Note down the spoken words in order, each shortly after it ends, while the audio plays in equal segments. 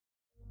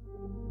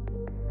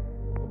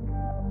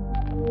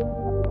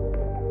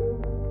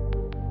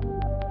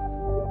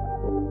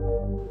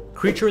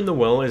Creature in the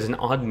Well is an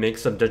odd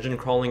mix of dungeon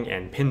crawling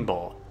and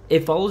pinball.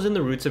 It follows in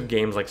the roots of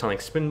games like Sonic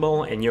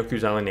Spinball and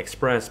Yoku's Island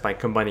Express by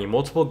combining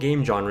multiple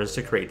game genres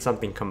to create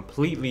something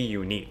completely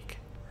unique.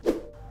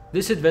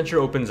 This adventure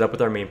opens up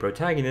with our main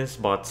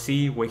protagonist, Bot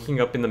C,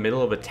 waking up in the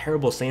middle of a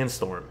terrible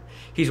sandstorm.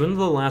 He's one of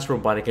the last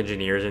robotic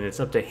engineers, and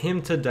it's up to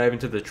him to dive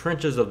into the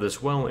trenches of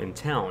this well in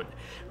town,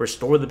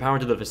 restore the power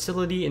to the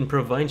facility, and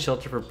provide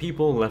shelter for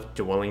people left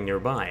dwelling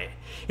nearby.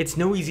 It's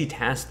no easy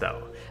task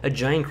though. A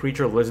giant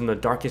creature lives in the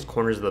darkest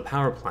corners of the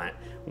power plant,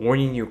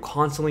 warning you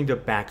constantly to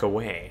back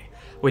away.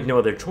 With no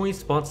other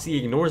choice, Bot C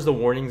ignores the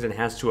warnings and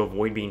has to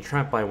avoid being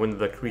trapped by one of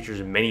the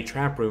creature's many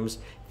trap rooms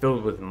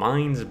filled with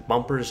mines,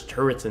 bumpers,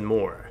 turrets, and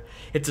more.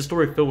 It's a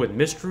story filled with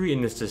mystery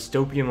in this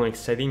dystopian-like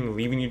setting,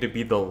 leaving you to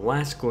be the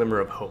last glimmer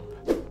of hope.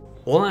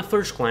 While at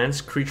first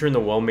glance, Creature in the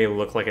Well may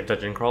look like a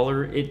dungeon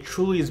crawler, it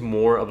truly is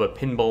more of a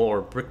pinball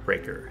or brick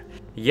breaker.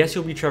 Yes,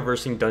 you'll be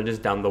traversing dungeons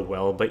down the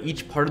well, but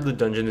each part of the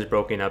dungeon is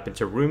broken up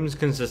into rooms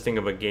consisting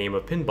of a game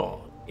of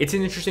pinball. It's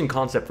an interesting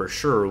concept for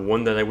sure,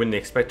 one that I wouldn't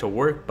expect to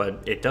work,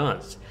 but it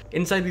does.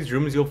 Inside these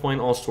rooms you'll find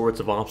all sorts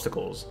of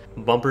obstacles.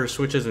 Bumpers,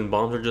 switches, and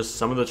bombs are just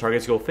some of the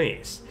targets you'll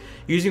face.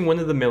 Using one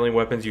of the melee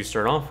weapons you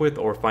start off with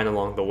or find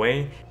along the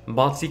way,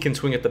 Bot C can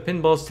swing at the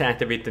pinballs to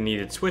activate the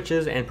needed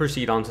switches and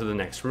proceed on to the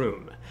next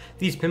room.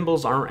 These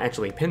pinballs aren't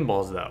actually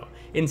pinballs though,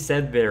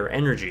 instead they're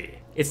energy.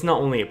 It's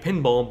not only a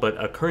pinball,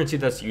 but a currency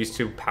that's used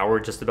to power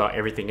just about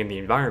everything in the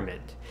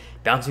environment.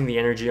 Bouncing the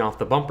energy off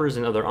the bumpers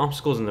and other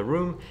obstacles in the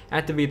room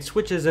activates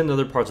switches and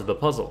other parts of the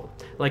puzzle,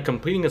 like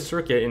completing a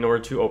circuit in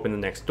order to open the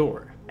next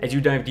door. As you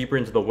dive deeper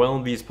into the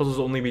well, these puzzles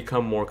only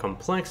become more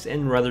complex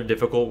and rather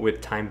difficult with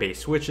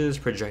time-based switches,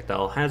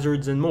 projectile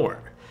hazards, and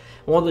more.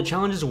 While the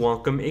challenge is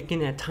welcome, it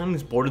can at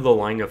times border the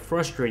line of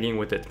frustrating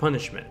with its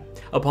punishment.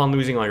 Upon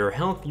losing all your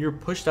health, you're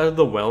pushed out of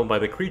the well by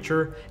the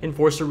creature and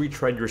forced to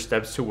retread your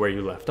steps to where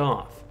you left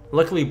off.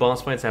 Luckily,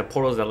 boss fights have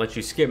portals that let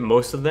you skip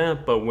most of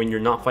that, but when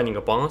you're not fighting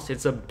a boss,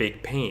 it's a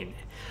big pain.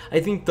 I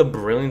think the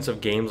brilliance of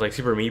games like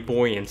Super Meat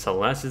Boy and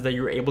Celeste is that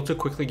you're able to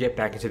quickly get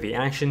back into the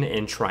action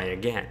and try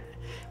again.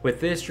 With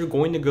this, you're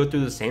going to go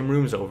through the same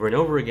rooms over and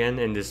over again,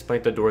 and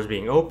despite the doors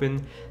being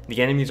open,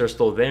 the enemies are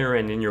still there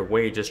and in your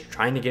way, just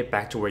trying to get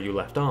back to where you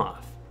left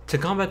off. To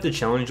combat the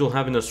challenge, you'll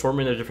have an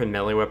assortment of different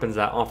melee weapons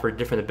that offer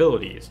different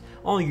abilities,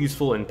 all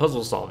useful in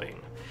puzzle solving.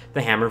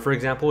 The hammer, for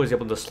example, is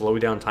able to slow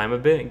down time a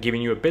bit,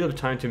 giving you a bit of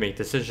time to make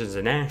decisions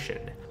in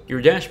action.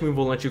 Your dash move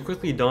will let you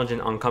quickly dodge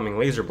an oncoming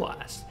laser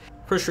blast.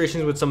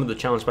 Frustrations with some of the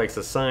challenge spikes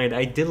aside,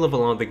 I did love a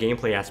lot of the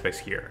gameplay aspects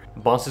here.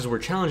 Bosses were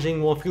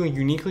challenging while feeling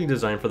uniquely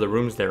designed for the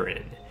rooms they're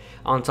in.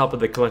 On top of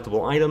the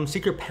collectible items,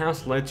 secret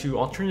paths led to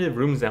alternative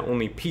rooms that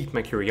only piqued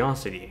my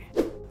curiosity.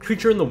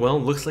 Creature in the Well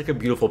looks like a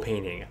beautiful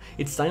painting.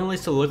 It's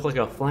stylized to look like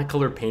a flat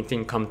color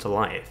painting come to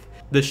life.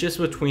 The shifts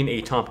between a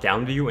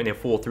top-down view and a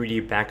full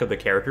 3D back of the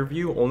character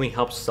view only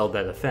helps sell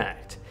that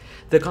effect.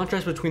 The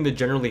contrast between the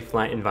generally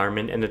flat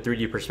environment and the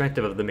 3D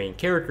perspective of the main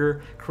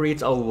character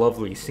creates a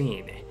lovely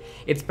scene.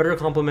 It's better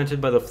complemented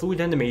by the fluid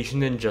animation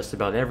than just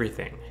about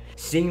everything.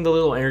 Seeing the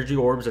little energy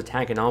orbs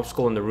attack an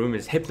obstacle in the room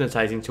is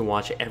hypnotizing to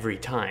watch every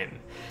time.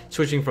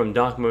 Switching from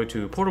dock mode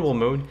to portable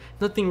mode,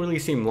 nothing really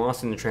seemed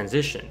lost in the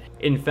transition.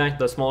 In fact,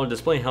 the smaller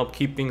display helped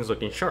keep things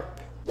looking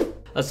sharp.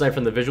 Aside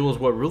from the visuals,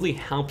 what really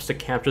helps to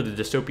capture the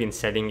dystopian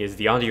setting is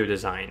the audio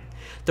design.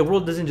 The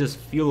world doesn't just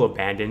feel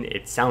abandoned,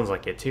 it sounds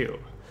like it too.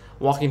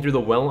 Walking through the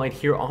well, I'd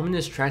hear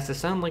ominous tracks that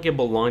sound like it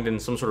belonged in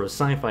some sort of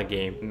sci-fi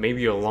game,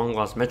 maybe a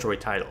long-lost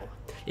Metroid title.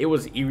 It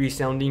was eerie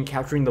sounding,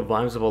 capturing the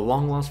vibes of a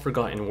long-lost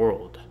forgotten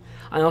world.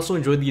 I also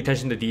enjoyed the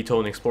attention to detail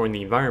in exploring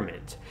the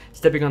environment.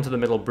 Stepping onto the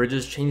metal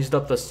bridges changed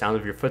up the sound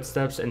of your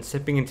footsteps, and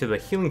stepping into the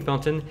healing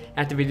fountain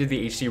activated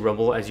the HC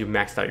rumble as you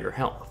maxed out your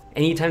health.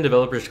 Anytime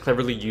developers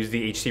cleverly use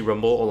the HC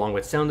rumble along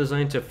with sound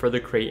design to further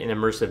create an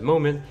immersive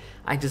moment,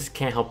 I just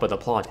can't help but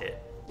applaud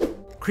it.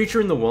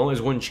 Creature in the Well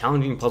is one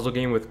challenging puzzle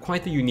game with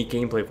quite the unique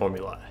gameplay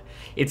formula.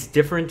 It's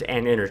different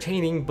and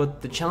entertaining,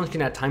 but the challenge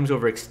can at times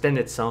overextend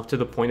itself to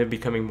the point of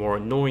becoming more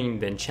annoying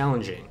than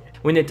challenging.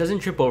 When it doesn't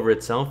trip over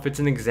itself, it's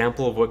an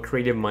example of what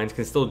creative minds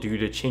can still do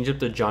to change up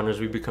the genres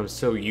we've become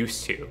so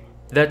used to.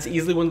 That's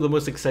easily one of the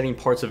most exciting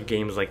parts of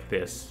games like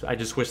this. I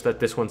just wish that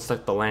this one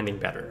stuck the landing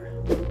better.